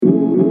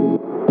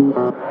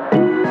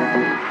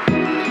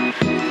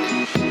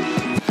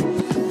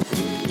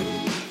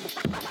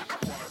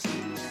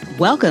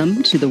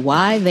Welcome to the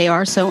Why They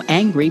Are So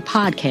Angry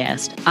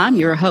podcast. I'm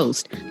your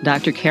host,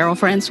 Dr. Carol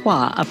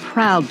Francois, a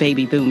proud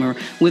baby boomer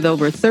with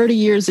over 30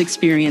 years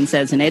experience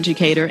as an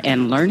educator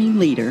and learning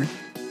leader.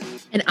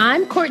 And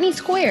I'm Courtney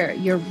Square,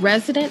 your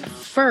resident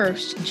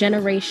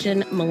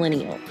first-generation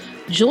millennial.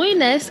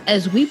 Join us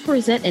as we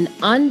present an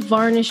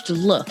unvarnished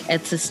look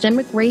at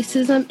systemic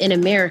racism in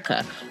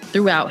America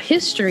throughout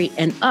history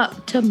and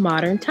up to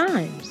modern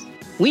times.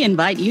 We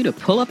invite you to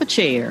pull up a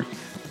chair,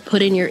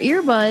 put in your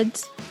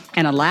earbuds,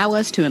 and allow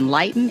us to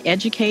enlighten,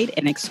 educate,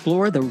 and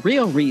explore the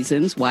real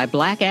reasons why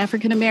Black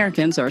African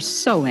Americans are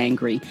so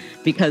angry.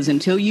 Because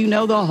until you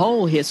know the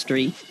whole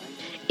history,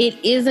 it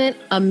isn't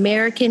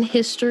American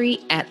history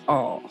at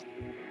all.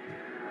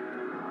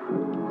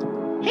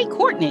 Hey,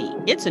 Courtney,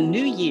 it's a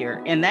new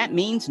year, and that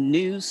means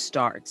new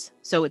starts.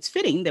 So it's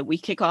fitting that we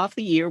kick off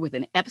the year with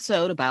an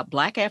episode about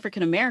Black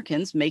African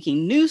Americans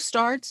making new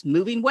starts,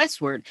 moving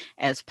westward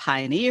as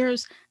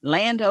pioneers,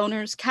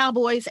 landowners,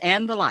 cowboys,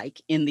 and the like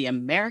in the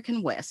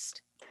American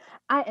West.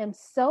 I am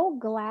so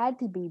glad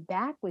to be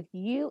back with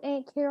you,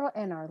 Aunt Carol,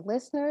 and our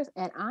listeners.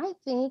 And I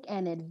think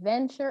an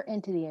adventure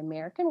into the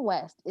American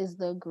West is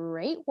a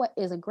great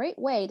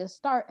way to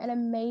start an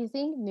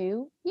amazing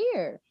new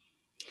year.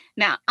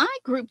 Now, I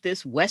grouped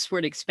this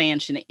westward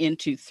expansion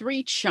into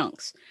three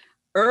chunks: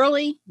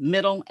 early,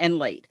 middle, and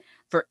late.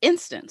 For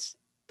instance,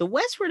 the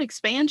westward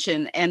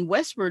expansion and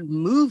westward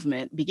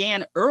movement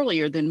began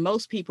earlier than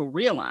most people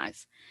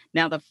realize.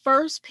 Now, the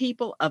first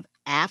people of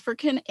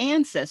African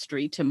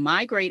ancestry to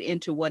migrate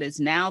into what is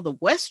now the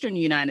Western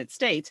United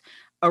States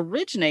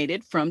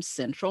originated from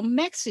central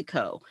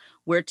Mexico,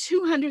 where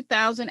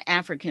 200,000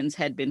 Africans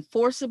had been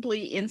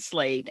forcibly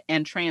enslaved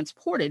and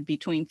transported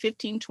between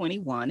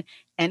 1521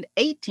 and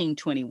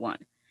 1821.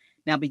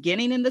 Now,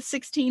 beginning in the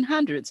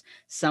 1600s,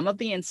 some of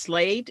the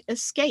enslaved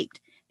escaped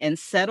and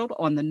settled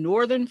on the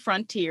northern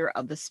frontier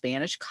of the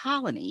Spanish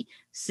colony,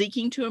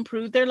 seeking to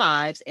improve their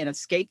lives and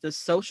escape the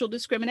social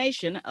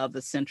discrimination of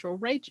the central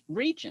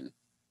region.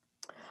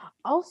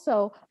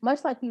 Also,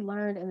 much like we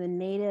learned in the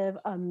Native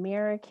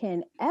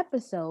American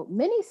episode,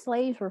 many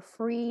slaves were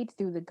freed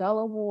through the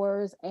Gullah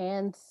Wars,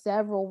 and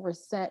several were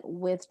sent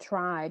with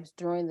tribes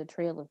during the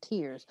Trail of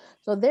Tears.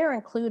 So they're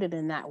included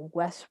in that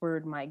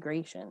westward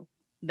migration.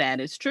 That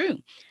is true.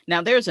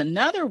 Now, there's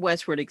another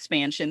westward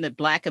expansion that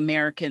Black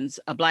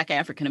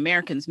African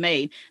Americans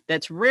made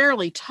that's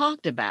rarely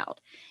talked about.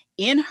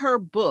 In her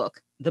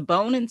book, The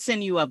Bone and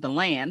Sinew of the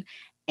Land,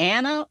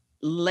 Anna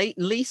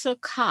Lisa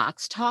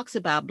Cox talks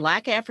about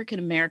Black African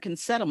American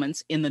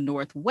settlements in the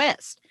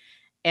Northwest,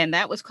 and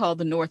that was called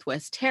the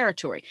Northwest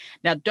Territory.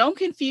 Now, don't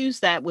confuse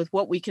that with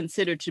what we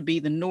consider to be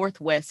the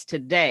Northwest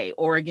today,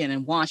 Oregon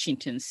and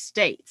Washington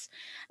states.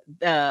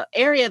 The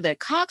area that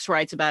Cox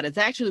writes about is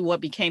actually what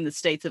became the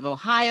states of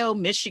Ohio,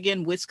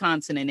 Michigan,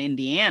 Wisconsin, and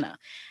Indiana.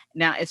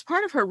 Now, as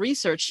part of her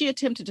research, she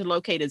attempted to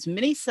locate as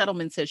many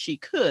settlements as she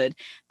could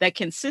that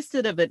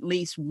consisted of at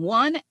least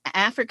one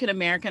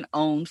African-American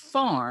owned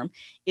farm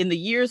in the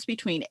years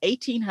between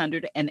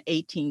 1800 and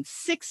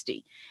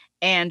 1860.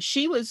 And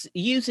she was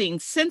using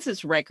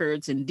census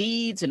records and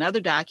deeds and other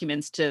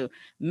documents to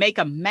make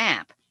a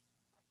map.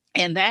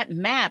 And that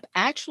map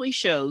actually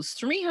shows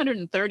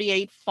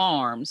 338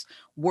 farms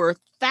worth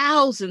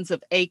thousands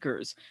of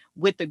acres,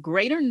 with the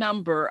greater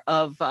number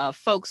of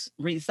folks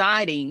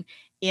residing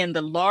in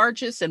the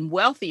largest and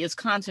wealthiest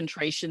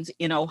concentrations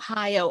in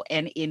Ohio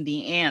and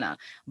Indiana.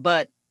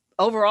 But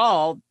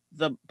overall,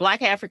 the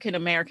Black African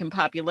American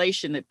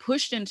population that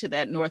pushed into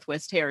that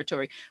Northwest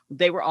Territory,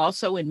 they were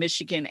also in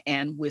Michigan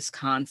and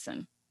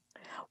Wisconsin.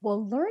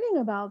 Well, learning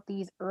about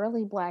these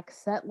early Black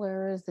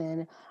settlers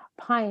and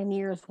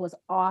pioneers was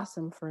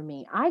awesome for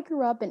me. I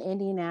grew up in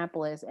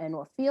Indianapolis, and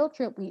a field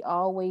trip we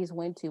always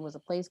went to was a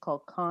place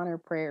called Conner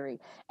Prairie.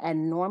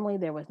 And normally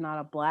there was not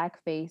a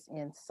Black face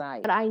in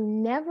sight. But I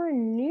never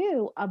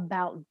knew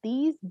about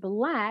these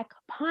Black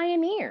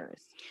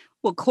pioneers.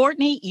 Well,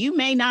 Courtney, you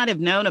may not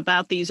have known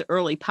about these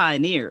early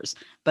pioneers,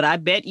 but I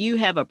bet you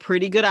have a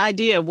pretty good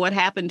idea of what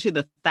happened to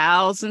the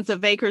thousands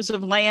of acres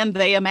of land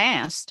they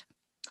amassed.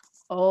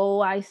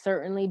 Oh, I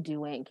certainly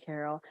do, Aunt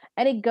Carol.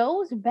 And it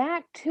goes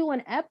back to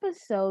an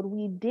episode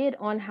we did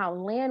on how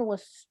land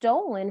was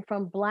stolen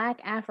from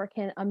Black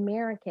African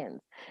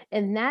Americans.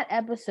 In that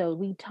episode,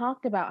 we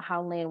talked about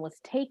how land was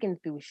taken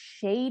through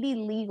shady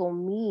legal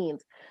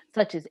means,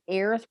 such as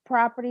heirs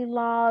property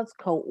laws,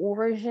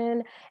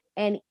 coercion,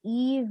 and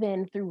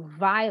even through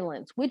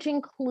violence, which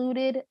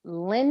included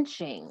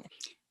lynching.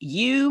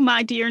 You,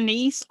 my dear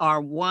niece, are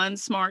one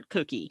smart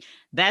cookie.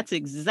 That's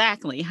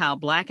exactly how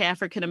Black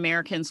African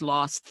Americans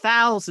lost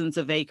thousands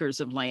of acres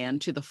of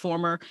land to the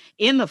former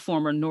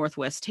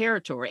Northwest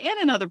Territory and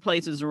in other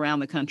places around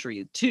the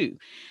country too.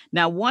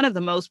 Now, one of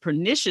the most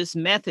pernicious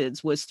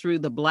methods was through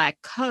the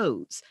Black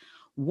Codes.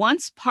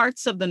 Once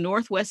parts of the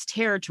Northwest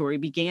Territory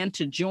began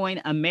to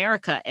join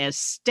America as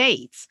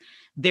states,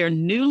 their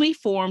newly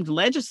formed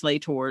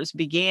legislators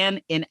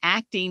began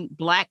enacting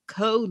Black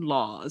Code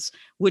laws,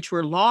 which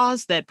were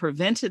laws that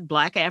prevented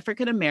Black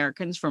African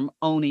Americans from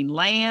owning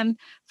land,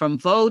 from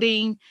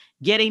voting,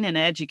 getting an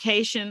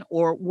education,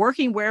 or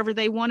working wherever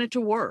they wanted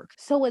to work.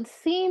 So it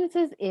seems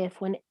as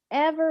if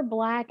whenever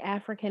Black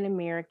African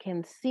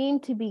Americans seem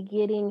to be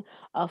getting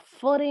a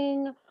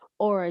footing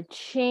or a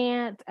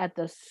chance at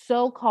the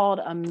so called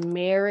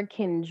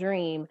American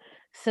dream,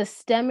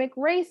 systemic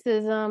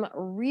racism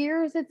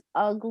rears its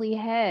ugly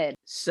head.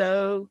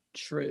 So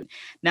true.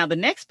 Now, the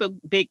next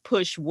big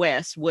push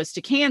west was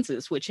to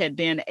Kansas, which had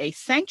been a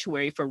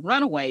sanctuary for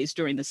runaways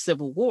during the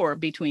Civil War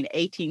between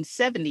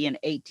 1870 and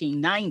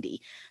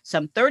 1890.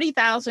 Some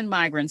 30,000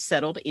 migrants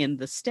settled in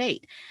the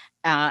state.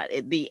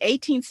 The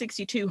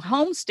 1862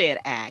 Homestead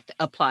Act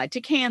applied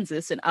to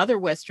Kansas and other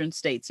Western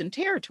states and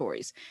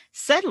territories.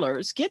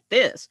 Settlers, get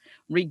this,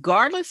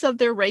 regardless of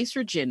their race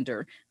or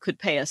gender, could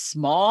pay a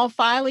small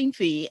filing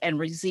fee and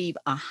receive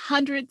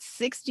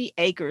 160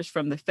 acres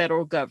from the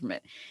federal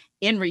government.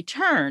 In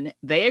return,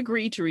 they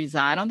agreed to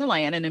reside on the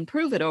land and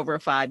improve it over a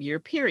 5-year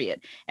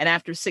period. And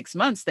after 6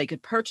 months, they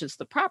could purchase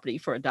the property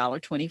for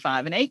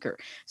 $1.25 an acre.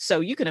 So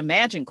you can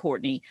imagine,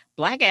 Courtney,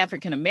 Black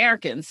African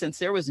Americans, since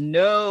there was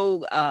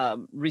no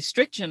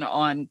restriction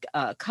on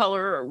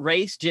color,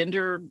 race,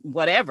 gender,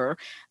 whatever,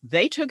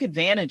 they took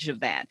advantage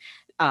of that.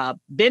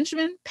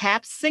 Benjamin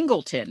Pap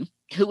Singleton,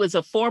 who was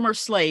a former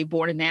slave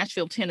born in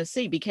Nashville,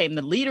 Tennessee, became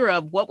the leader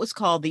of what was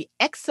called the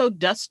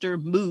Exoduster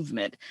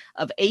movement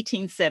of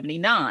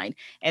 1879.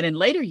 And in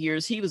later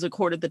years, he was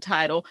accorded the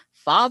title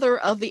Father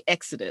of the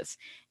Exodus.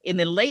 In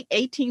the late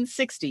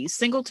 1860s,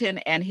 Singleton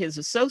and his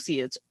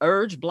associates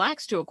urged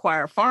Blacks to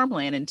acquire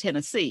farmland in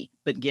Tennessee.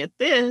 But get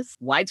this,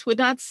 whites would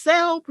not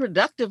sell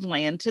productive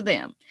land to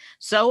them.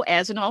 So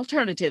as an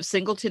alternative,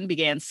 Singleton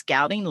began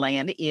scouting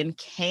land in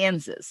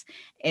Kansas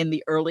in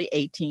the early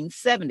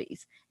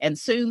 1870s. And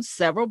soon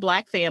several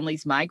Black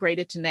families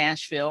migrated to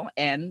Nashville,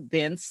 and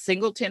then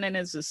Singleton and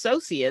his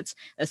associates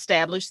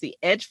established the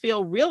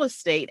Edgefield Real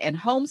Estate and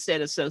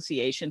Homestead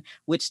Association,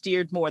 which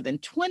steered more than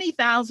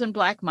 20,000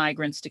 Black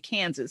migrants to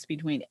Kansas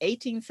between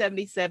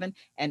 1877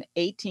 and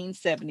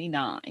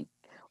 1879.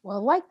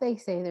 Well, like they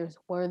say,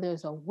 where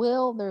there's a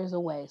will, there's a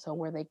way. So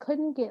where they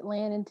couldn't get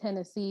land in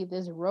Tennessee,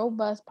 this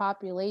robust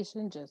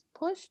population just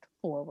pushed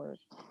forward.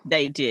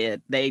 They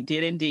did. They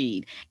did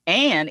indeed.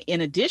 And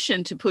in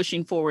addition to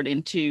pushing forward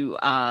into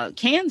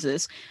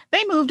Kansas,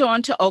 they moved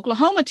on to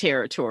Oklahoma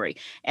Territory,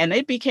 and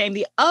it became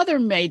the other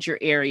major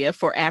area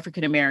for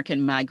African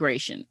American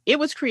migration. It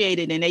was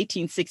created in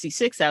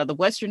 1866 out of the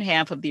western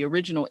half of the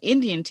original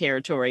Indian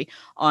Territory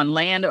on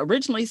land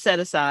originally set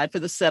aside for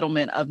the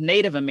settlement of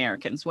Native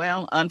Americans.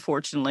 Well,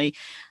 unfortunately,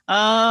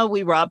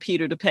 we robbed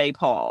Peter to pay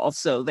Paul.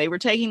 So they were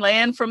taking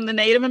land from the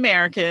Native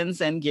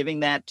Americans and giving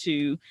that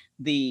to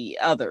the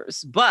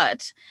others.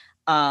 But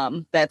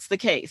that's the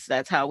case.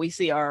 That's how we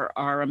see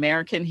our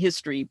American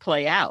history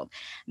play out.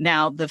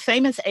 Now, the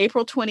famous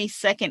April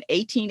 22nd,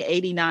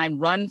 1889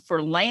 run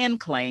for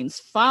land claims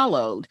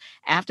followed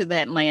after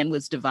that land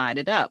was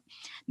divided up.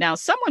 Now,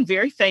 someone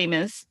very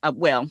famous,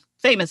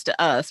 famous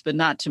to us, but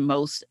not to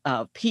most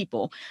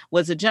people,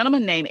 was a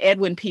gentleman named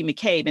Edwin P.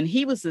 McCabe, and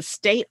he was the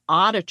state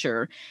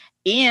auditor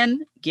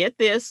in, get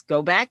this,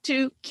 go back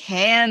to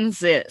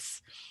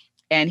Kansas.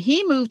 And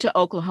he moved to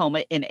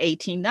Oklahoma in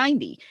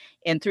 1890.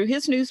 And through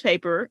his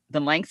newspaper,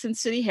 the Langston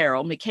City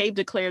Herald, McCabe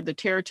declared the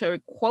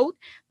territory, quote,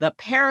 the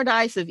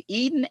paradise of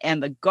Eden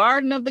and the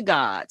garden of the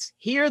gods.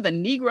 Here the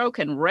Negro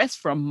can rest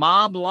from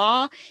mob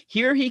law.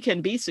 Here he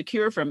can be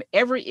secure from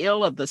every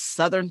ill of the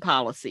Southern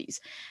policies.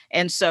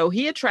 And so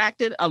he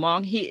attracted,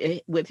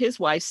 with his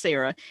wife,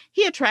 Sarah,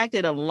 he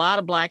attracted a lot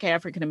of Black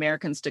African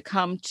Americans to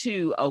come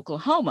to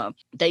Oklahoma.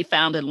 They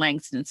founded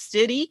Langston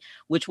City,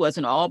 which was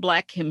an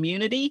all-Black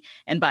community.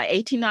 And by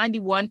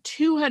 1891,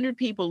 200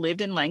 people lived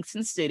in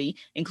Langston City,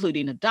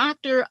 including a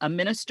doctor, a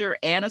minister,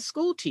 and a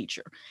school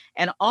teacher.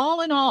 And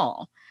all in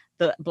all,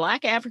 the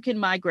Black African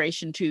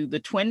migration to the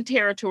Twin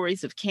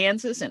Territories of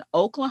Kansas and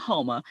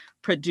Oklahoma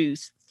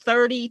produced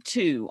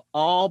 32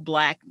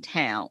 all-Black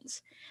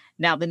towns.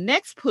 Now, the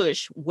next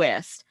push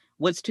west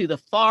was to the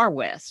far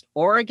west,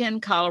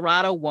 Oregon,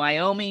 Colorado,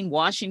 Wyoming,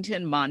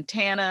 Washington,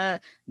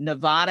 Montana,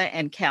 Nevada,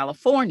 and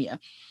California.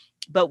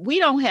 But we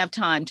don't have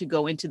time to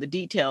go into the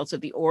details of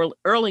the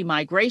early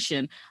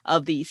migration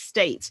of these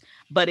states.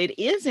 But it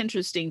is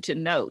interesting to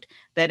note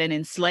that an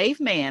enslaved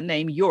man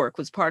named York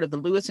was part of the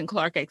Lewis and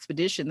Clark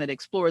expedition that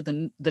explored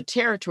the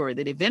territory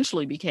that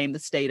eventually became the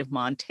state of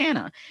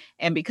Montana.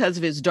 And because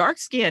of his dark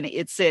skin,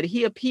 it said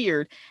he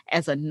appeared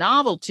as a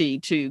novelty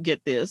to,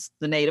 get this,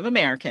 the Native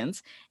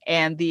Americans.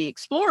 And the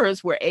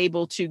explorers were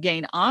able to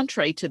gain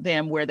entree to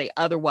them where they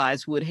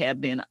otherwise would have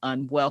been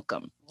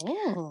unwelcome.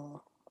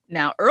 Oh.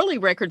 Now, early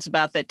records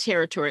about that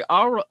territory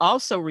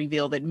also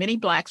reveal that many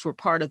Blacks were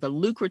part of the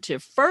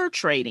lucrative fur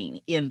trading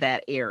in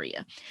that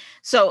area.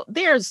 So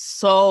there's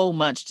so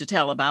much to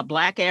tell about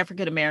Black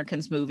African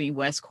Americans moving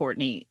west,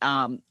 Courtney.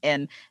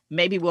 And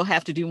maybe we'll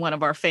have to do one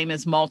of our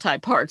famous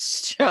multi-part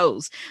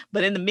shows.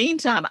 But in the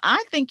meantime,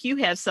 I think you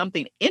have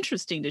something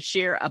interesting to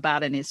share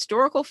about an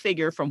historical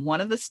figure from one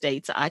of the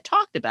states I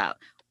talked about,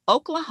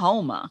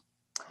 Oklahoma.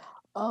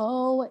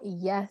 Oh,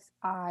 yes,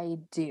 I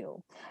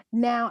do.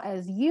 Now,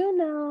 as you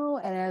know,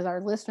 and as our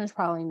listeners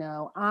probably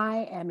know,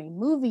 I am a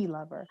movie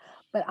lover,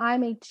 but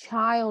I'm a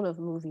child of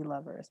movie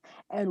lovers.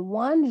 And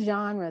one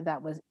genre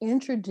that was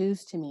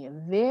introduced to me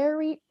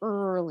very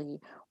early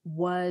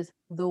was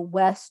the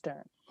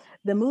Western.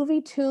 The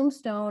movie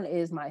Tombstone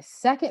is my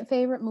second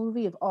favorite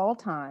movie of all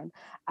time.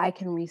 I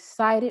can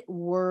recite it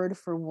word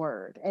for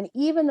word. And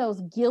even those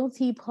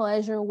guilty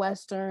pleasure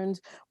Westerns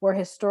where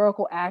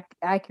historical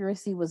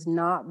accuracy was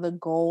not the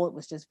goal. It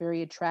was just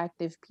very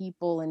attractive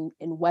people in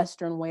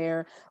Western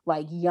wear,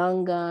 like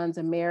Young Guns,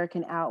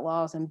 American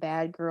Outlaws, and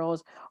Bad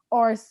Girls,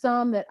 are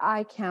some that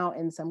I count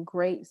in some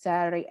great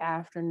Saturday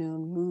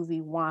afternoon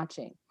movie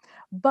watching.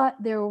 But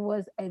there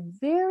was a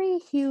very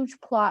huge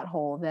plot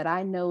hole that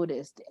I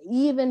noticed,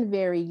 even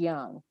very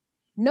young.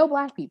 No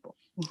Black people.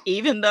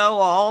 Even though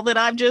all that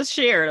I've just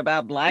shared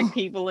about Black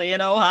people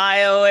in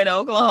Ohio and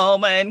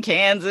Oklahoma and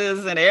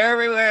Kansas and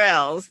everywhere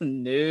else,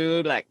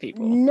 no Black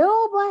people.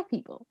 No Black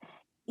people.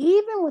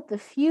 Even with the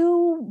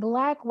few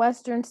Black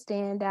Western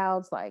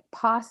standouts like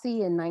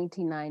Posse in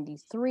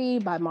 1993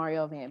 by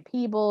Mario Van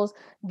Peebles,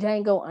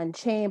 Django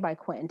Unchained by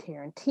Quentin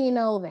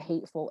Tarantino, The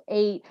Hateful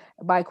Eight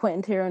by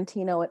Quentin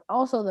Tarantino, and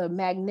also the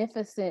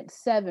Magnificent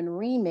Seven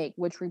remake,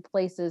 which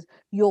replaces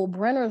Yul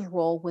Brynner's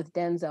role with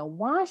Denzel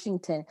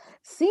Washington,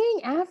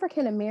 seeing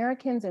African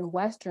Americans in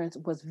Westerns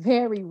was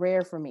very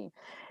rare for me.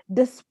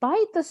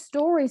 Despite the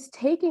stories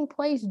taking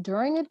place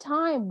during a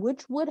time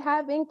which would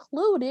have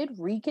included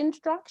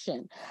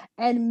Reconstruction,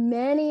 and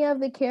many of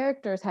the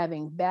characters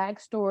having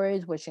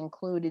backstories which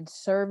included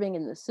serving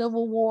in the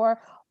Civil War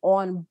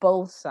on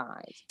both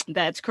sides.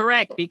 That's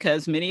correct,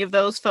 because many of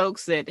those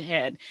folks that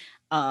had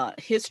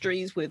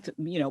histories with,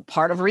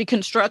 part of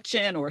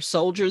Reconstruction or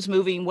soldiers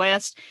moving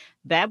west,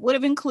 that would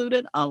have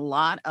included a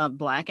lot of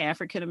Black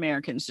African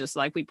Americans, just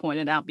like we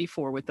pointed out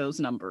before with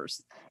those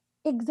numbers.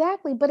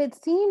 Exactly, but it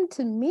seemed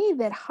to me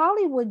that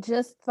Hollywood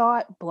just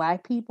thought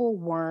Black people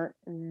weren't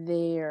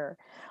there.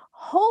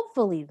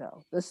 Hopefully,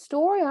 though, the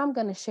story I'm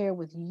going to share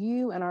with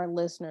you and our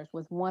listeners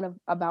with one of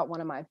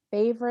my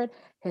favorite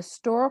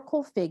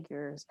historical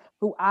figures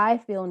who I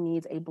feel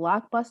needs a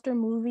blockbuster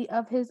movie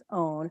of his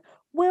own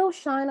will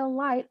shine a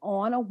light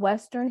on a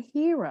Western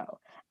hero.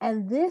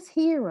 And this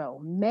hero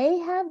may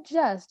have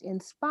just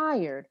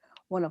inspired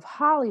one of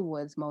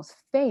Hollywood's most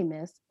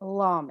famous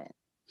lawmen.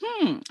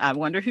 I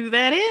wonder who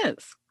that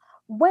is.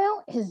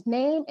 Well, his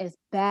name is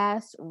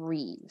Bass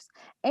Reeves,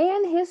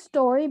 and his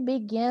story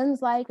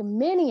begins like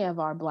many of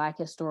our Black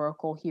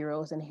historical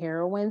heroes and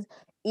heroines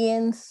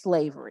in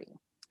slavery.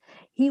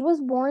 He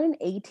was born in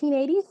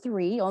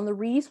 1883 on the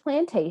Reeves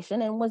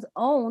Plantation and was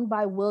owned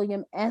by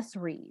William S.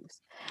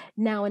 Reeves.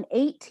 Now, in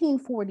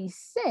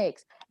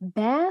 1846,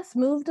 Bass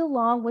moved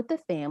along with the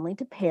family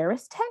to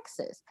Paris,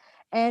 Texas.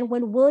 And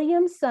when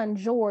William's son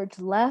George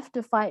left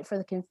to fight for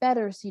the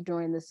Confederacy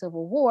during the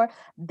Civil War,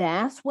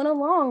 Bass went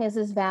along as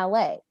his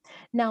valet.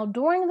 Now,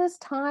 during this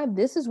time,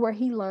 this is where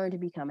he learned to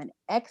become an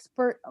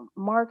expert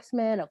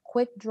marksman, a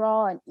quick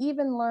draw, and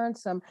even learned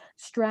some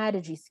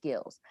strategy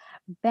skills.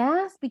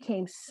 Bass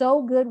became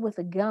so good with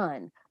a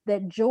gun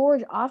that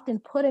George often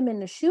put him in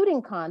the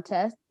shooting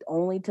contest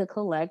only to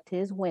collect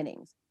his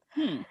winnings.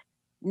 Hmm.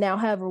 Now,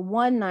 however,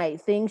 one night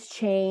things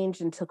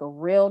changed and took a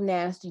real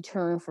nasty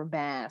turn for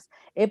Bass.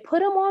 It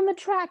put him on the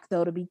track,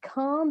 though, to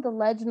become the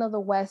legend of the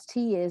West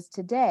he is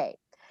today.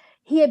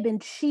 He had been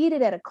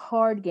cheated at a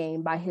card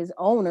game by his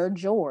owner,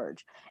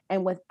 George,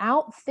 and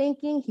without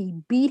thinking, he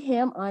beat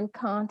him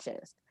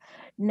unconscious.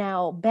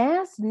 Now,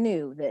 Bass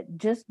knew that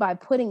just by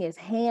putting his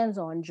hands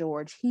on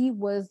George, he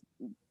was,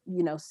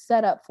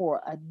 set up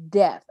for a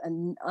death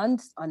and on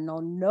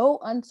no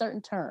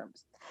uncertain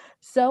terms.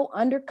 So,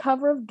 under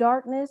cover of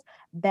darkness,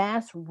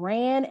 Bass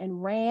ran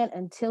and ran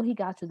until he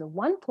got to the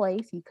one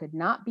place he could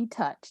not be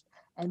touched,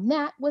 and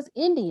that was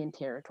Indian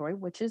Territory,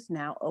 which is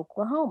now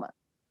Oklahoma.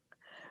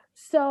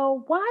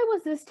 So, why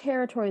was this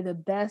territory the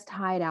best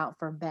hideout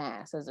for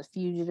Bass as a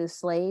fugitive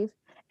slave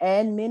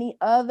and many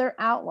other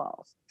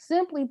outlaws?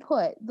 Simply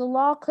put, the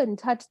law couldn't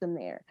touch them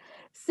there.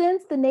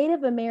 Since the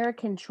Native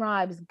American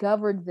tribes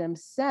governed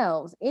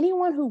themselves,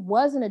 anyone who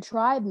wasn't a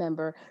tribe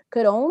member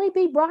could only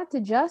be brought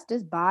to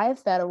justice by a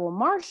federal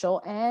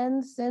marshal.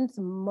 And since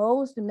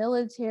most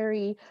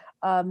military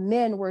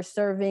men were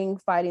serving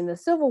fighting the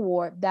Civil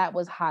War, that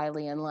was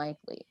highly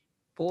unlikely.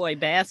 Boy,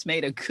 Bass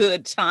made a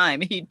good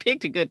time. He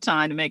picked a good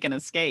time to make an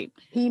escape.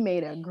 He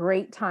made a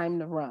great time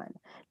to run.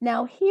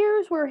 Now,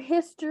 here's where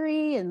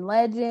history and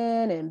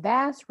legend and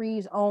Bass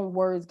Reeves' own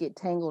words get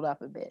tangled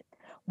up a bit.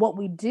 What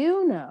we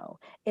do know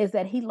is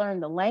that he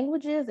learned the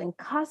languages and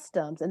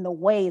customs and the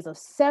ways of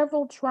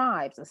several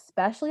tribes,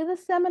 especially the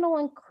Seminole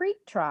and Creek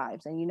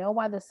tribes. And you know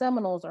why the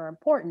Seminoles are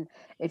important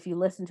if you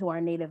listen to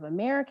our Native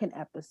American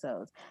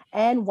episodes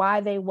and why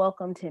they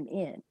welcomed him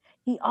in.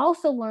 He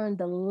also learned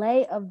the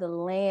lay of the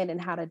land and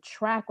how to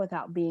track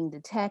without being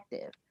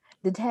detected.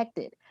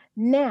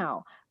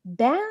 Now,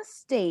 Bass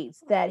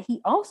states that he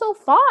also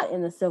fought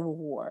in the Civil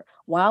War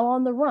while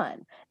on the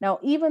run. Now,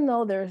 even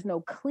though there's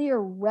no clear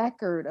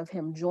record of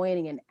him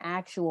joining an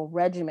actual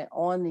regiment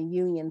on the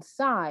Union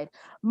side,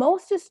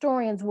 most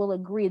historians will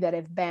agree that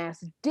if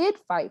Bass did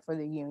fight for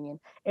the Union,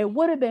 it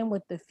would have been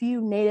with the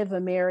few Native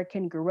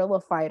American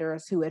guerrilla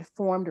fighters who had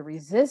formed a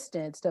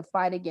resistance to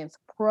fight against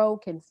pro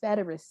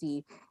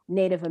Confederacy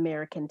Native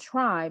American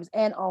tribes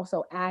and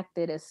also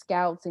acted as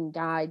scouts and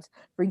guides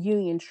for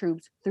Union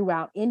troops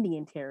throughout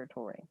Indian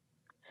Territory.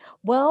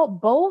 Well,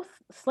 both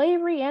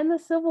slavery and the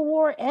Civil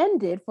War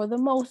ended for the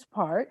most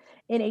part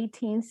in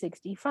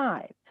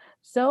 1865.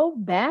 So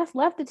Bass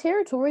left the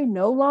territory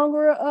no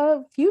longer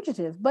a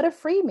fugitive, but a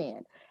free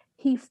man.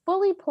 He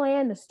fully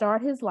planned to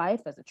start his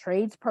life as a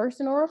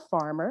tradesperson or a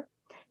farmer.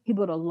 He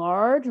built a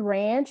large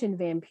ranch in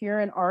Van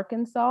Buren,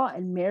 Arkansas,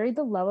 and married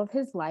the love of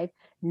his life,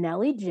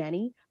 Nellie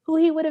Jenny, who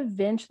he would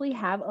eventually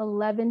have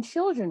 11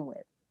 children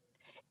with.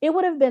 It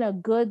would have been a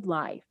good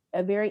life,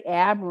 a very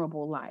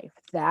admirable life,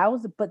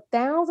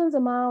 thousands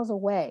of miles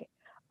away.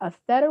 A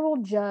federal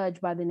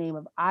judge by the name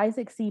of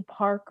Isaac C.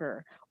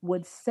 Parker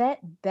would set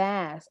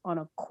Bass on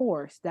a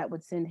course that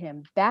would send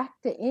him back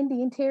to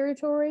Indian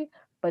Territory,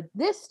 but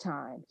this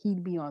time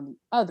he'd be on the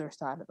other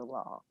side of the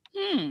law.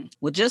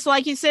 Well, just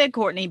like you said,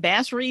 Courtney,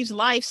 Bass Reeves'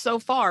 life so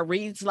far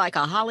reads like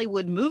a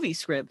Hollywood movie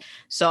script.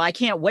 So I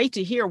can't wait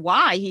to hear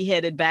why he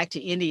headed back to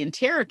Indian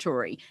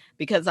Territory,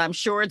 because I'm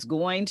sure it's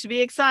going to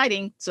be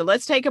exciting. So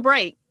let's take a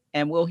break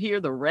and we'll hear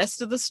the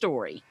rest of the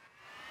story.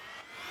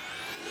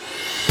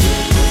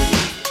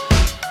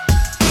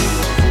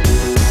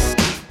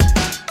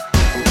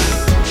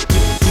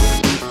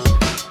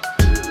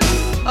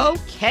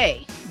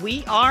 Okay,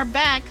 we are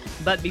back.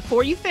 But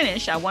before you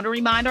finish, I want to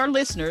remind our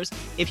listeners,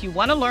 if you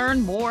want to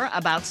learn more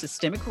about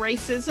systemic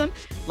racism,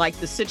 like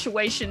the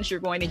situations you're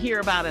going to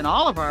hear about in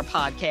all of our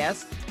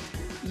podcasts,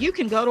 you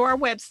can go to our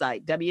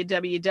website,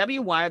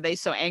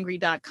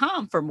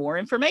 www.whyaretheysoangry.com, for more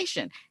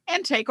information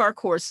and take our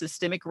course,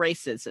 Systemic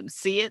Racism.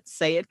 See it,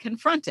 say it,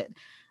 confront it.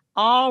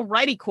 All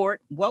righty,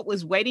 Court, what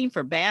was waiting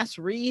for Bass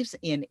Reeves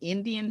in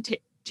Indian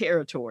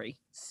Territory?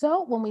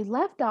 So when we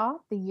left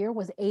off, the year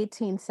was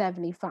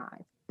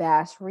 1875.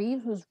 Bass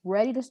Reeves was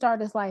ready to start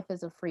his life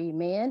as a free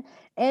man,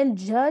 and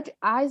Judge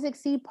Isaac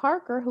C.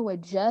 Parker, who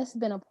had just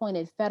been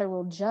appointed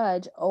federal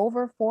judge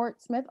over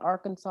Fort Smith,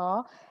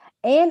 Arkansas,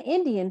 and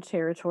Indian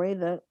Territory,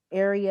 the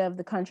area of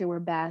the country where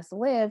Bass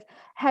lived,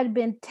 had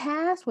been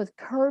tasked with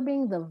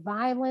curbing the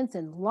violence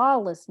and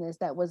lawlessness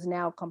that was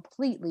now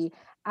completely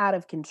out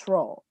of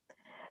control.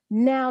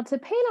 Now, to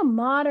paint a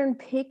modern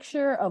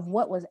picture of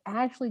what was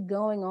actually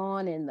going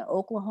on in the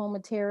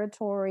Oklahoma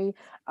Territory,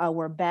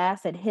 where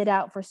Bass had hid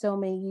out for so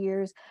many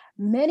years,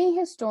 many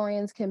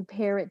historians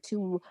compare it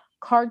to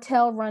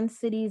cartel run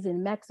cities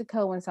in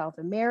Mexico and South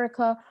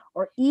America,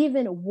 or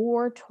even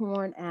war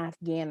torn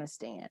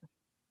Afghanistan.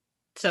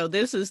 So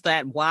this is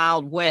that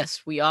Wild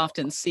West we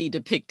often see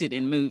depicted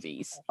in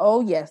movies.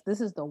 Oh, yes,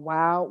 this is the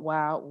Wild,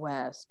 Wild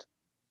West.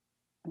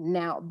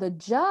 Now, the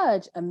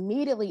judge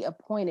immediately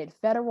appointed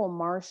Federal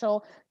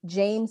Marshal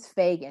James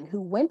Fagan, who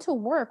went to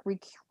work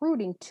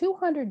recruiting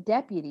 200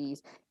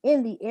 deputies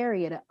in the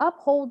area to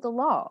uphold the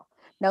law.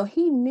 Now,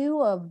 he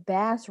knew of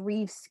Bass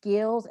Reeves'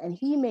 skills and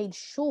he made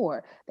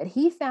sure that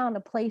he found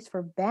a place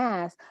for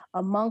Bass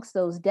amongst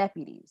those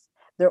deputies.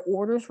 Their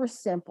orders were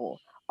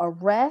simple: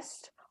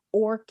 arrest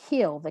or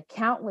kill the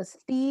countless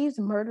thieves,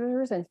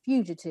 murderers, and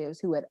fugitives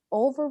who had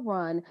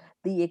overrun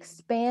the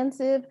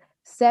expansive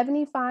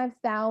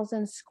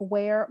 75,000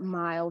 square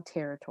mile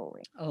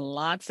territory.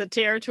 Lots of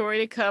territory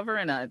to cover,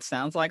 and it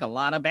sounds like a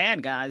lot of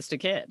bad guys to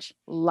catch.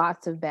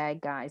 Lots of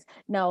bad guys.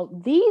 Now,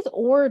 these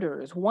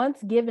orders,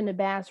 once given to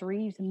Bass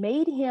Reeves,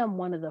 made him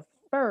one of the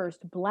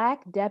first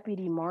Black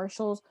deputy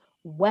marshals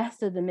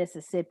west of the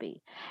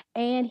Mississippi.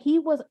 And he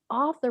was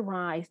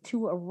authorized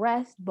to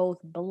arrest both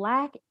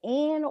Black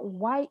and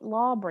white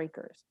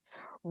lawbreakers.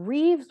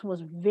 Reeves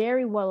was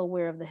very well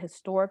aware of the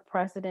historic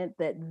precedent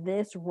that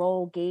this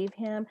role gave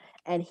him,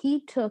 and he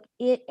took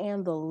it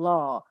and the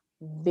law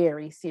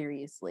very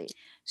seriously.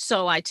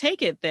 So I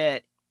take it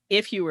that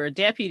if you were a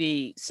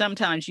deputy,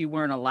 sometimes you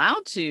weren't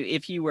allowed to,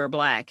 if you were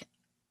Black,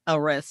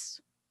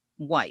 arrest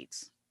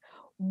whites.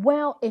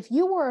 Well, if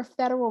you were a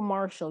federal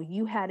marshal,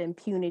 you had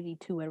impunity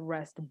to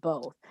arrest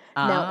both.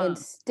 Now, in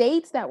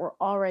states that were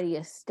already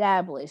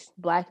established,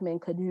 Black men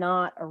could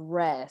not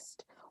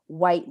arrest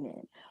white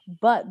men.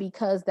 But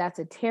because that's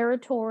a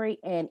territory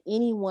and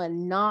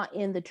anyone not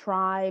in the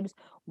tribes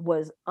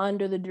was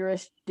under the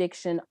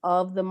jurisdiction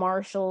of the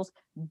marshals,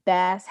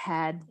 Bass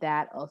had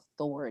that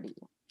authority.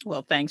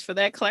 Well, thanks for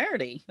that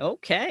clarity.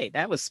 Okay,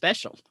 that was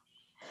special.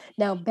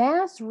 Now,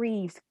 Bass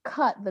Reeves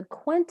cut the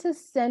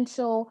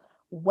quintessential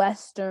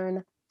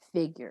Western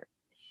figure.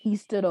 He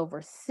stood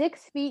over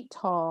 6 feet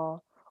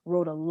tall,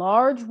 rode a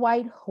large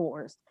white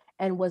horse,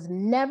 and was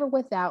never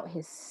without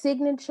his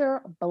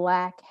signature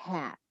black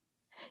hat.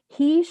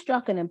 He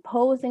struck an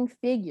imposing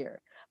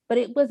figure, but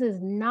it was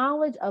his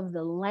knowledge of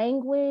the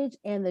language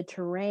and the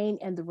terrain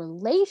and the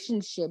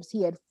relationships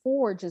he had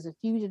forged as a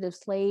fugitive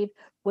slave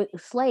with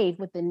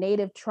the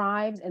native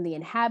tribes and the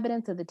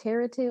inhabitants of the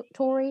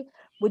territory,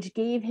 which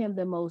gave him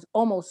the most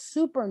almost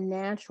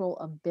supernatural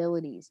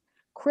abilities.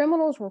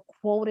 Criminals were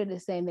quoted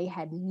as saying they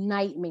had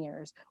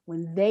nightmares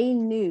when they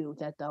knew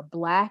that the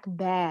black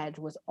badge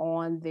was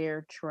on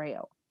their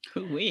trail.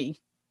 Hoo-wee.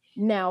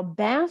 Now,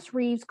 Bass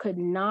Reeves could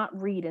not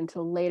read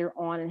until later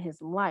on in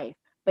his life,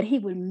 but he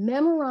would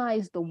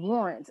memorize the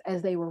warrants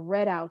as they were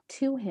read out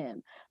to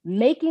him,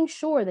 making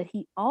sure that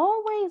he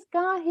always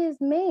got his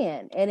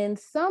man, and in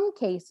some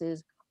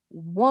cases,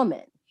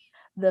 woman.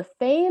 The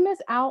famous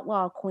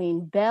outlaw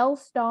queen, Belle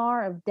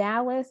Starr of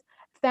Dallas,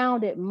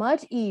 found it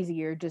much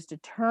easier just to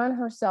turn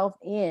herself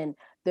in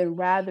than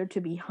rather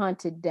to be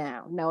hunted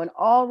down. Now, in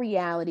all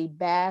reality,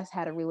 Bass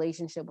had a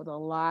relationship with a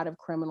lot of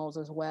criminals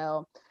as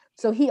well.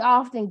 So he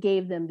often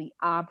gave them the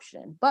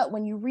option. But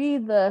when you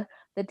read the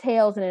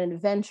tales in an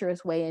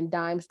adventurous way in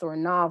dime store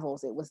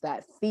novels, it was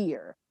that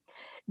fear.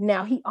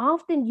 Now, he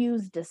often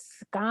used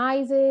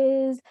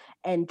disguises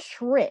and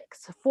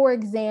tricks. For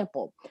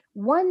example,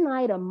 one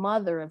night a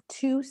mother of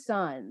two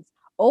sons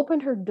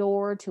opened her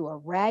door to a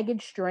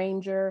ragged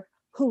stranger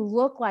who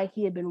looked like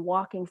he had been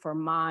walking for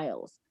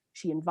miles.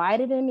 She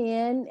invited him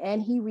in,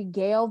 and he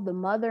regaled the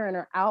mother and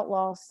her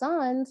outlaw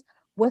sons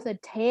with a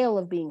tale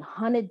of being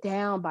hunted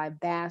down by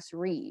Bass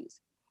Reeves.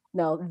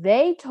 No,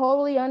 they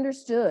totally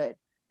understood.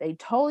 They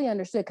totally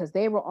understood because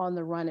they were on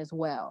the run as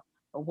well.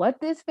 But what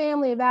this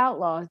family of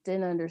outlaws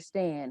didn't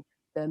understand,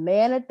 the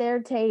man at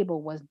their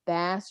table was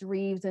Bass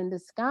Reeves in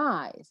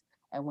disguise.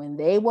 And when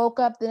they woke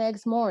up the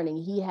next morning,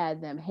 he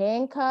had them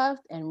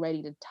handcuffed and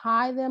ready to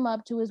tie them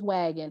up to his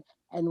wagon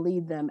and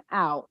lead them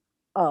out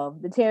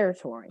of the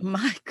territory.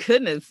 My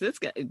goodness,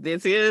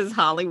 this is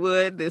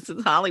Hollywood. This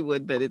is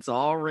Hollywood, but it's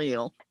all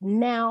real.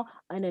 Now,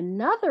 in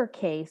another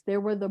case,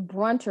 there were the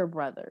Brunter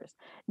brothers.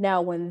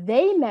 Now, when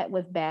they met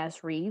with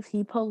Bass Reeves,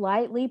 he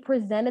politely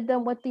presented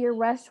them with the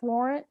arrest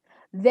warrant.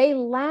 They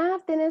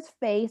laughed in his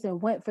face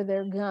and went for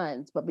their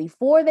guns. But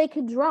before they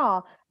could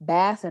draw,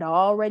 Bass had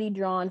already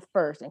drawn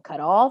first and cut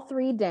all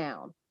three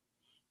down.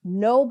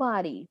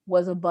 Nobody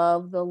was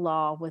above the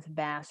law with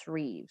Bass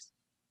Reeves,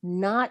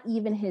 not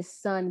even his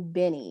son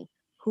Benny,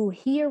 who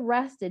he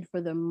arrested for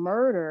the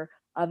murder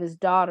of his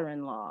daughter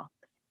in law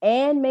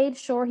and made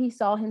sure he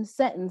saw him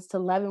sentenced to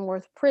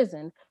Leavenworth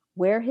Prison,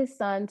 where his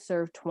son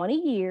served 20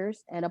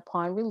 years and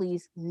upon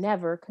release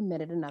never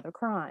committed another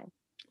crime.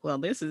 Well,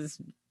 this is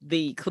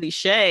the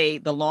cliche.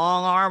 The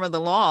long arm of the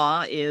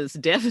law is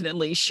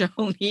definitely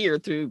shown here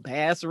through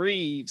Bass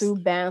Reeves. Through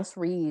Bass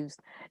Reeves.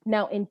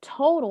 Now, in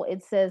total,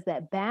 it says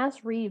that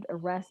Bass Reeves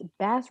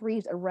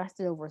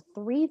arrested over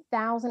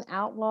 3,000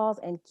 outlaws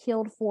and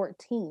killed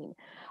 14.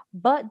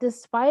 But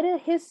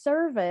despite his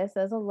service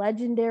as a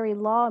legendary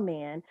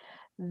lawman,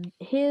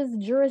 his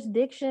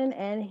jurisdiction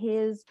and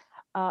his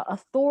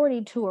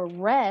authority to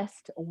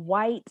arrest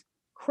white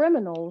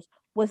criminals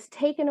was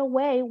taken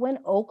away when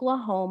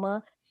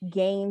Oklahoma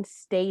gained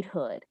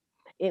statehood.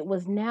 It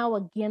was now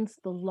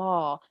against the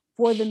law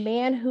for the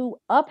man who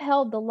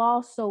upheld the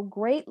law so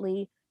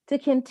greatly to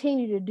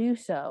continue to do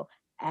so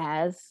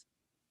as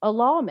a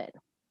lawman.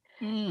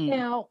 Mm.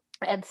 Now,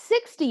 at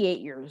 68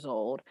 years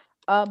old,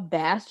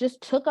 Bass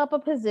just took up a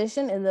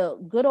position in the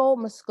good old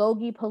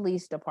Muskogee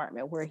Police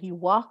Department, where he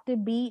walked a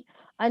beat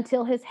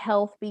until his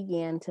health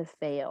began to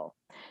fail.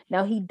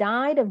 Now, he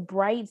died of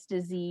Bright's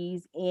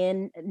disease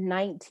in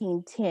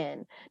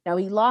 1910. Now,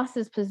 he lost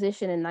his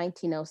position in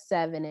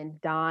 1907 and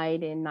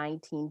died in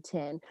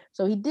 1910.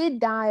 So he did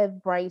die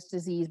of Bright's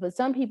disease, but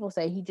some people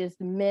say he just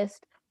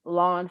missed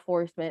law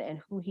enforcement and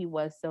who he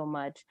was so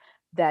much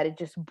that it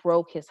just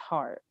broke his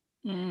heart.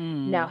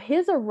 Now, Mm.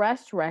 his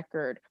arrest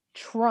record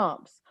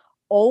trumps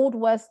Old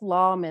West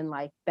lawmen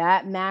like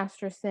Bat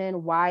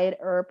Masterson, Wyatt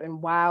Earp,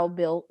 and Wild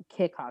Bill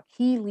Hickok.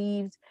 He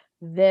leaves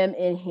them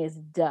in his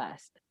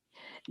dust.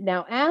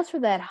 Now, as for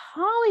that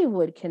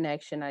Hollywood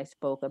connection I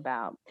spoke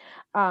about,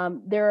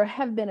 there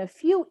have been a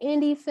few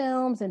indie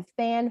films and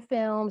fan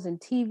films and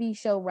TV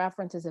show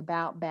references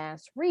about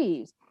Bass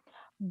Reeves.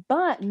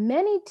 But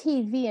many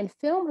TV and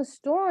film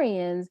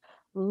historians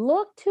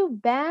look to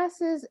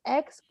Bass's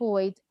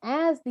exploits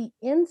as the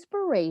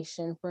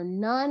inspiration for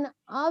none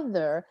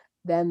other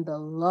than the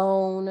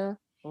Lone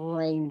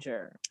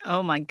Ranger.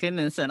 Oh my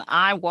goodness. And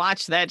I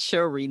watched that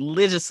show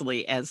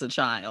religiously as a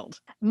child.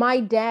 My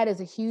dad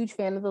is a huge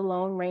fan of the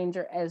Lone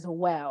Ranger as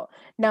well.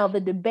 Now, the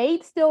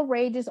debate still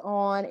rages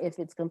on if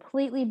it's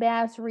completely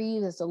Bass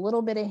Reeves, it's a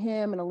little bit of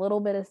him and a little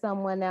bit of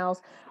someone else.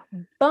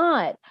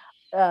 But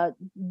uh,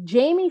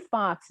 Jamie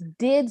Foxx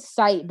did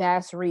cite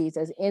Bass Reeves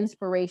as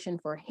inspiration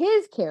for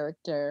his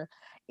character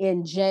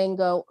in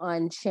Django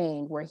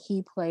Unchained, where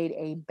he played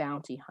a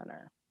bounty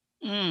hunter.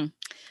 Mm.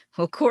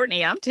 Well,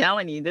 Courtney, I'm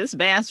telling you, this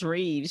Bass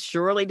Reeves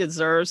surely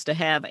deserves to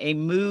have a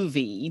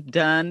movie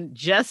done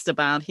just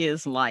about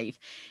his life.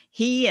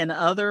 He and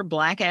other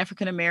Black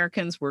African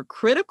Americans were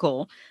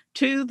critical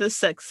to the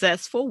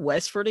successful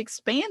westward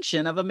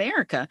expansion of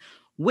America,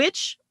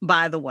 which,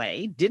 by the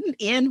way, didn't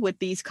end with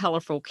these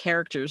colorful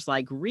characters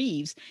like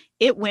Reeves.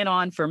 It went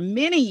on for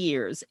many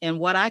years in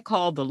what I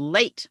call the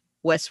late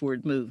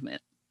westward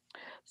movement.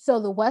 So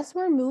the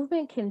westward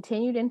movement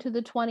continued into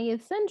the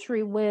 20th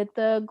century with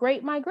the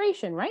Great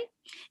Migration, right?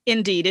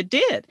 Indeed, it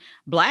did.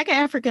 Black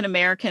African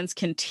Americans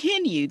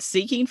continued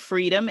seeking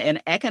freedom and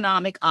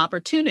economic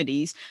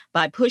opportunities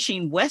by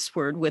pushing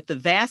westward, with the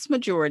vast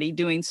majority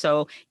doing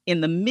so in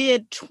the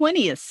mid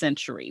 20th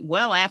century,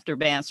 well after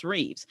Bass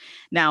Reeves.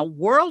 Now,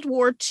 World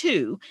War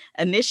II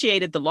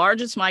initiated the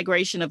largest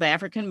migration of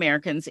African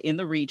Americans in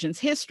the region's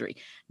history.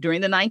 During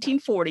the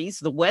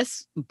 1940s, the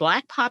West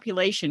Black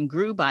population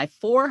grew by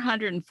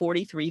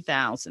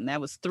 443,000.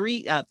 That was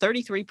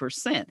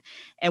 33%.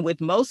 And with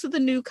most of the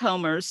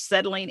newcomers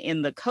settling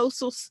in the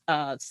coastal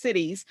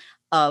cities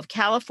of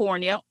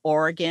California,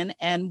 Oregon,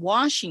 and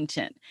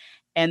Washington.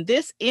 And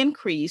this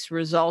increase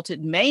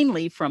resulted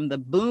mainly from the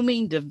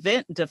booming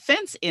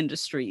defense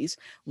industries,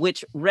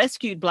 which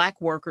rescued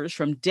Black workers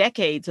from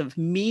decades of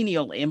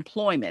menial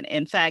employment.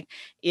 In fact,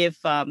 if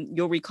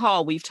you'll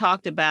recall, we've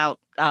talked about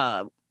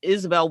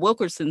Isabel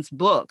Wilkerson's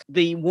book,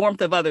 The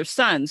Warmth of Other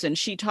Suns, and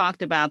she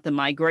talked about the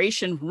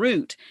migration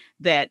route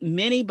that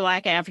many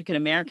Black African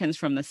Americans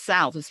from the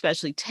South,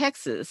 especially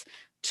Texas,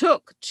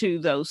 took to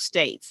those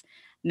states.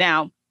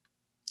 Now,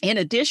 in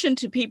addition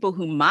to people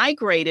who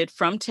migrated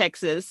from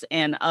Texas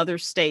and other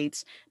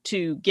states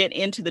to get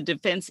into the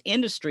defense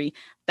industry,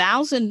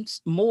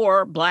 thousands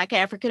more Black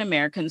African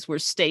Americans were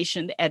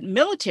stationed at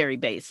military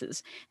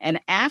bases. And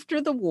after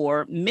the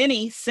war,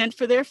 many sent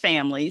for their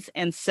families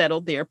and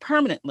settled there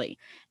permanently.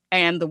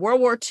 And the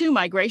World War II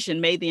migration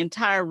made the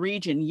entire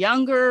region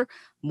younger,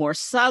 more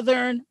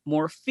Southern,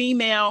 more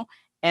female,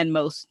 and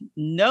most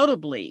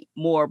notably,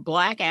 more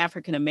Black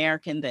African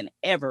American than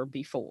ever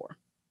before.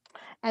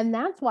 And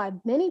that's why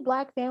many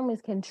Black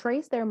families can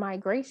trace their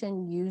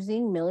migration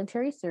using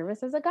military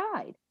service as a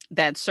guide.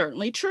 That's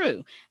certainly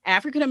true.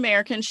 African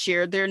Americans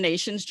shared their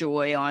nation's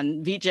joy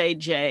on VJ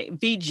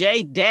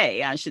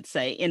Day, I should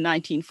say, in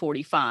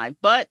 1945.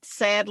 But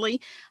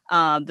sadly,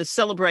 the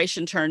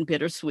celebration turned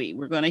bittersweet.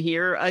 We're going to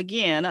hear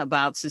again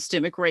about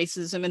systemic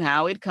racism and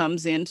how it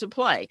comes into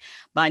play.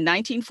 By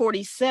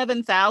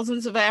 1947,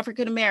 thousands of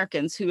African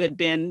Americans who had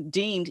been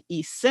deemed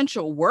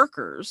essential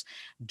workers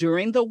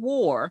during the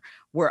war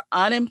were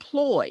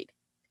unemployed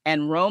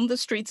and roamed the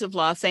streets of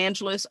Los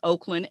Angeles,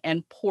 Oakland,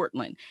 and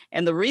Portland.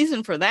 And the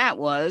reason for that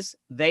was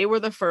they were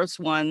the first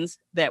ones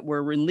that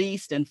were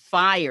released and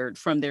fired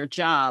from their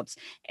jobs,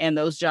 and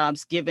those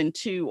jobs given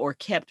to or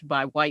kept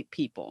by white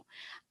people.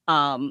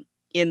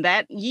 In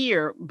that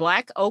year,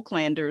 Black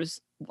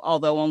Oaklanders,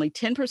 although only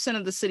 10%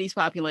 of the city's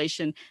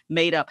population,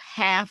 made up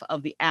half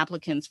of the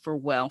applicants for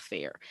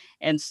welfare.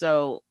 And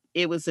so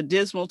it was a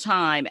dismal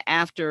time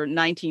after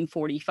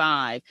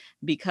 1945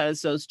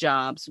 because those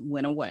jobs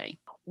went away.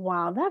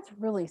 Wow, that's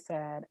really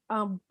sad.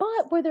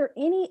 But were there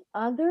any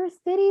other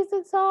cities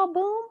that saw a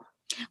boom?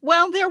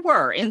 Well, there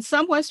were. In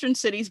some Western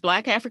cities,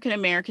 Black African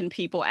American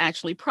people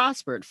actually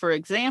prospered. For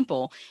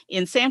example,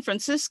 in San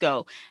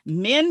Francisco,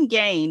 men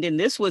gained, and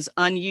this was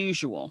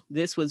unusual,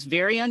 this was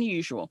very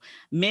unusual,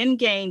 men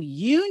gained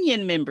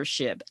union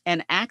membership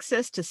and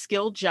access to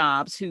skilled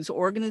jobs whose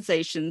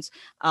organizations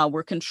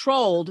were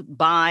controlled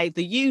by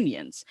the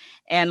unions.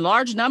 And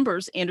large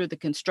numbers entered the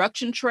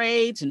construction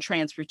trades and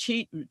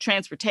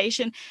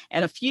transportation,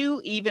 and a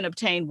few even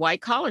obtained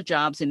white collar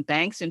jobs in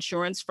banks,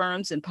 insurance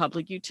firms, and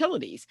public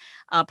utilities.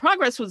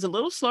 Progress was a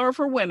little slower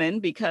for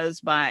women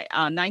because by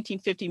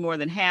 1950, more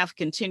than half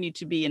continued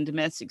to be in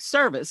domestic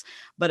service,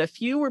 but a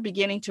few were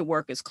beginning to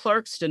work as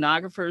clerks,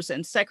 stenographers,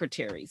 and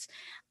secretaries.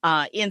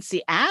 In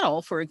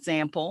Seattle, for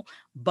example,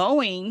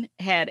 Boeing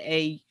had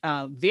a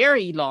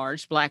very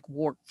large Black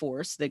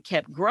workforce that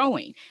kept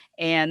growing,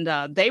 and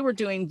they were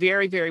doing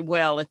very, very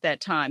well at that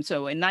time.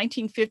 So in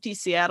 1950,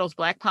 Seattle's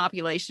Black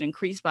population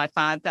increased by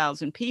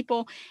 5,000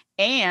 people,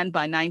 and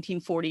by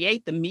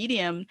 1948, the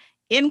median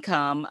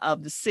income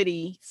of the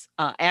city's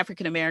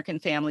African American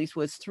families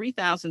was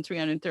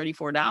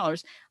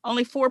 $3,334,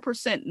 only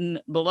 4%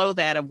 below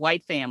that of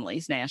white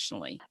families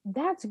nationally.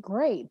 That's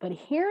great. But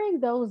hearing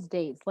those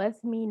dates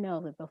lets me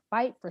know that the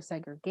fight for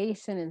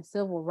segregation and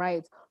civil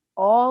rights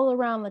all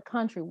around the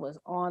country was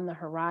on the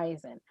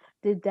horizon.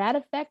 Did that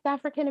affect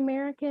African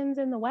Americans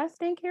in the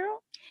West End,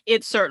 Carol?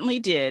 It certainly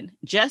did.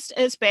 Just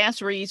as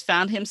Bass Reeves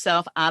found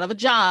himself out of a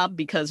job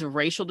because of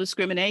racial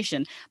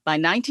discrimination, by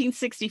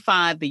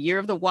 1965, the year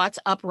of the Watts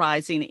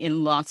Uprising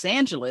in Los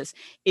Angeles,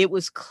 it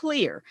was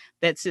clear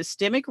that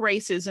systemic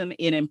racism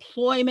in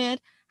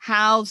employment,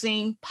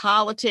 housing,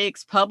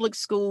 politics, public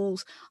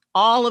schools,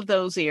 all of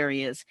those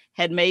areas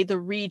had made the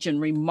region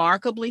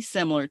remarkably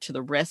similar to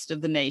the rest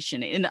of the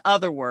nation. In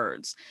other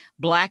words,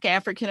 Black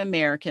African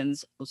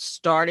Americans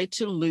started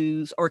to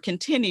lose or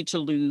continued to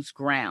lose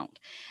ground.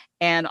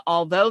 And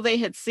although they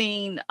had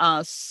seen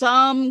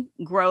some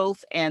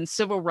growth and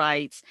civil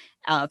rights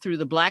through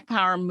the Black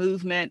Power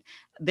movement,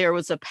 there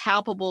was a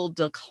palpable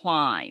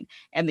decline.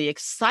 And the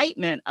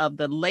excitement of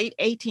the late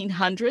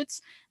 1800s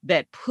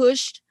that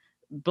pushed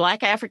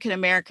Black African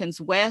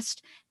Americans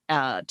west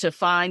to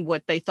find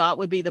what they thought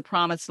would be the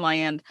promised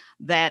land,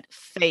 that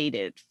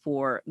faded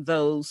for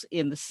those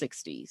in the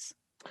 60s.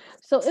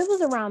 So it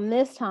was around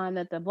this time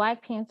that the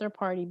Black Panther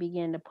Party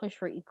began to push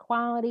for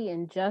equality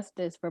and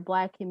justice for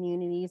Black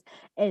communities,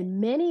 and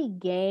many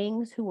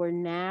gangs who are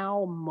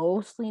now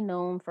mostly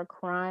known for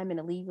crime and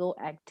illegal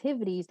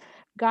activities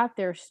got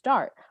their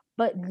start,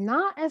 but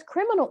not as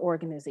criminal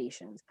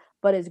organizations,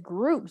 but as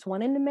groups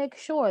wanting to make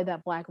sure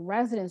that Black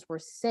residents were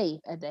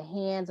safe at the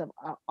hands of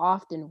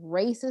often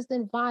racist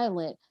and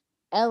violent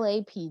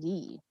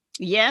LAPD.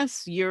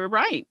 Yes, you're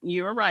right.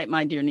 You're right,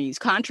 my dear niece.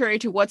 Contrary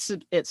to what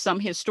some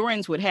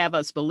historians would have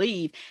us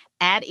believe,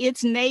 at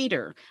its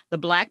nadir, the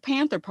Black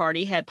Panther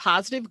Party had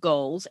positive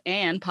goals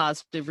and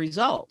positive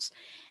results.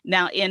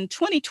 Now, in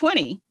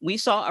 2020, we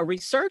saw a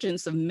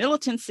resurgence of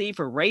militancy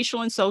for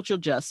racial and social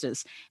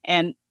justice.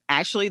 And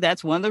actually,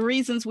 that's one of the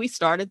reasons we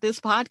started this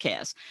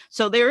podcast.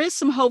 So there is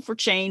some hope for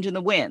change in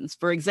the winds.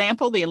 For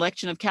example, the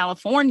election of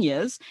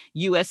California's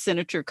U.S.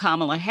 Senator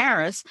Kamala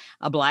Harris,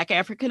 a Black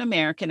African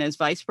American, as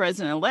vice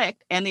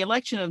president-elect, and the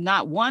election of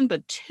not one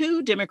but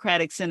two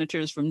Democratic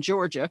senators from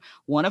Georgia,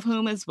 one of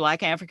whom is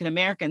Black African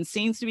American,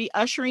 seems to be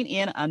ushering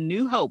in a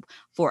new hope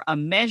for a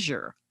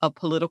measure of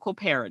political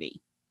parity.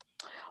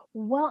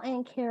 Well,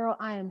 and Carol,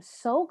 I am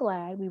so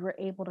glad we were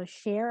able to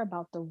share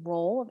about the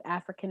role of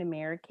African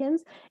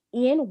Americans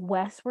in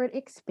westward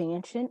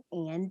expansion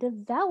and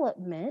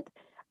development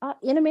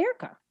in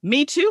America.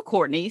 Me too,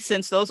 Courtney,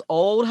 since those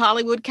old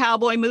Hollywood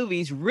cowboy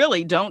movies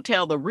really don't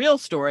tell the real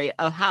story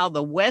of how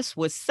the West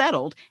was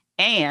settled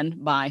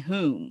and by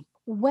whom.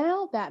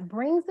 Well, that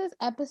brings this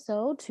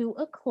episode to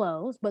a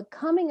close, but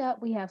coming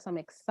up, we have some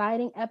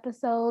exciting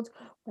episodes.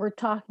 We're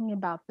talking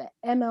about the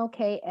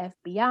MLK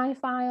FBI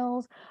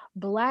files,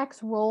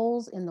 Blacks'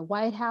 roles in the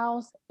White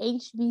House,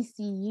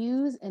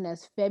 HBCUs, and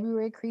as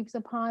February creeps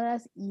upon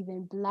us,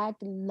 even Black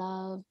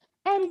love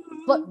and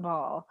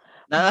football.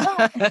 They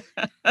kind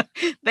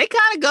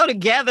of go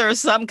together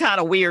some kind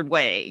of weird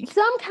way.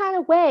 Some kind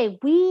of way.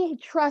 We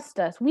trust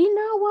us. We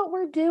know what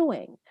we're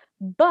doing.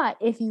 But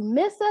if you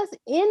miss us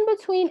in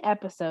between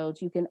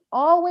episodes, you can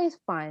always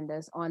find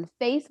us on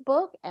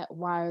Facebook at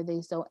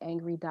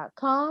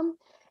whyaretheysoangry.com,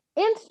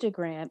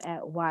 Instagram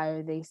at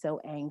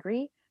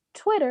whyaretheysoangry,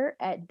 Twitter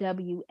at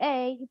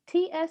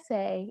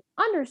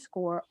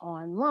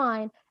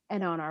WATSA_online,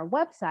 and on our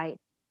website,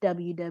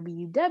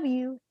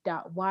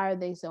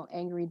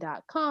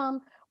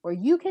 www.whyaretheysoangry.com, where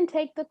you can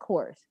take the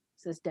course,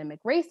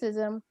 Systemic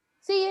Racism,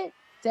 See It,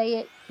 Say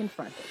It,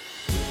 Confront It.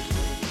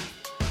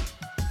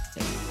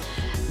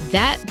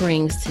 That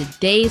brings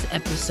today's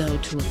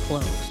episode to a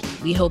close.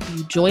 We hope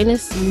you join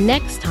us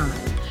next time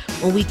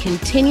when we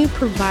continue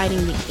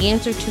providing the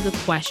answer to the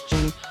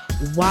question,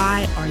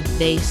 why are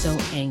they so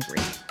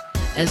angry?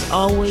 As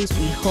always,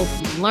 we hope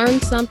you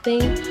learned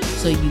something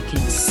so you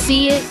can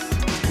see it,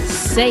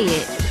 say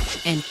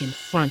it, and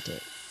confront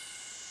it.